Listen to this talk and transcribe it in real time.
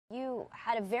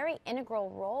had a very integral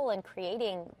role in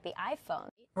creating the iPhone.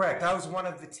 Correct. I was one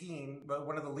of the team,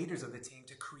 one of the leaders of the team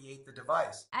to create the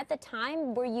device. At the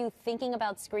time, were you thinking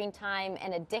about screen time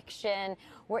and addiction?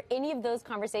 Were any of those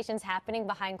conversations happening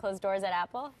behind closed doors at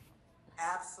Apple?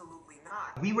 Absolutely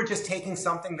not. We were just taking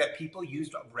something that people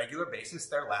used on a regular basis,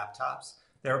 their laptops,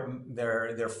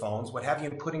 their phones, what have you,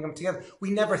 and putting them together.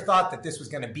 We never thought that this was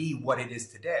going to be what it is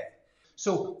today.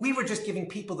 So we were just giving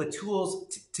people the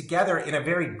tools together in a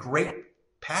very great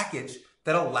package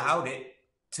that allowed it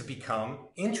to become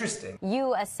interesting.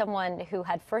 You, as someone who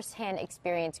had firsthand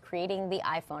experience creating the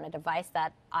iPhone, a device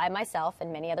that I myself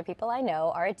and many other people I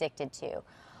know are addicted to,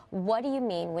 what do you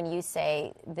mean when you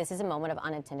say this is a moment of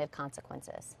unintended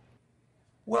consequences?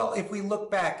 Well, if we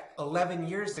look back 11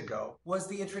 years ago, was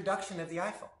the introduction of the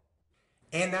iPhone.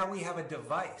 And now we have a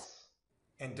device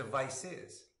and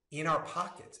devices in our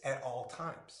pockets at all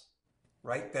times,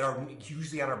 right? That are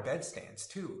usually on our bedstands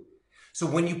too. So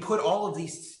when you put all of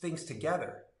these things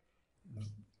together,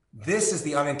 this is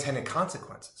the unintended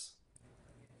consequences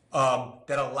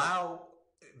that allow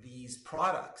these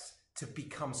products to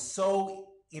become so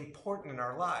important in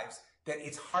our lives that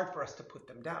it's hard for us to put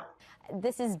them down.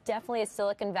 This is definitely a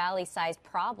Silicon Valley-sized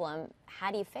problem.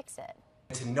 How do you fix it?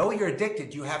 To know you're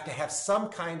addicted, you have to have some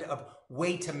kind of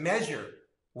way to measure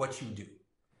what you do.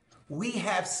 We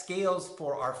have scales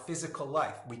for our physical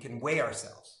life. We can weigh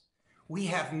ourselves. We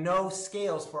have no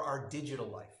scales for our digital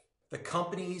life. The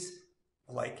companies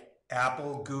like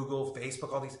Apple, Google,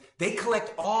 Facebook, all these, they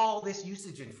collect all this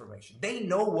usage information. They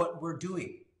know what we're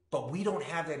doing, but we don't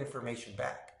have that information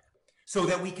back. So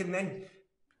that we can then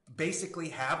basically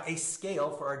have a scale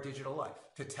for our digital life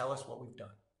to tell us what we've done,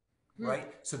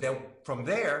 right? So then from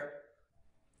there,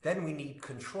 then we need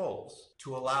controls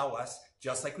to allow us,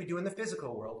 just like we do in the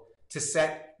physical world, to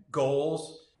set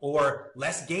goals or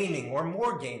less gaming or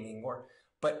more gaming,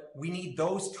 but we need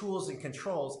those tools and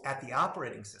controls at the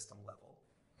operating system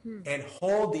level and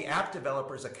hold the app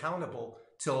developers accountable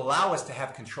to allow us to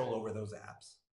have control over those apps.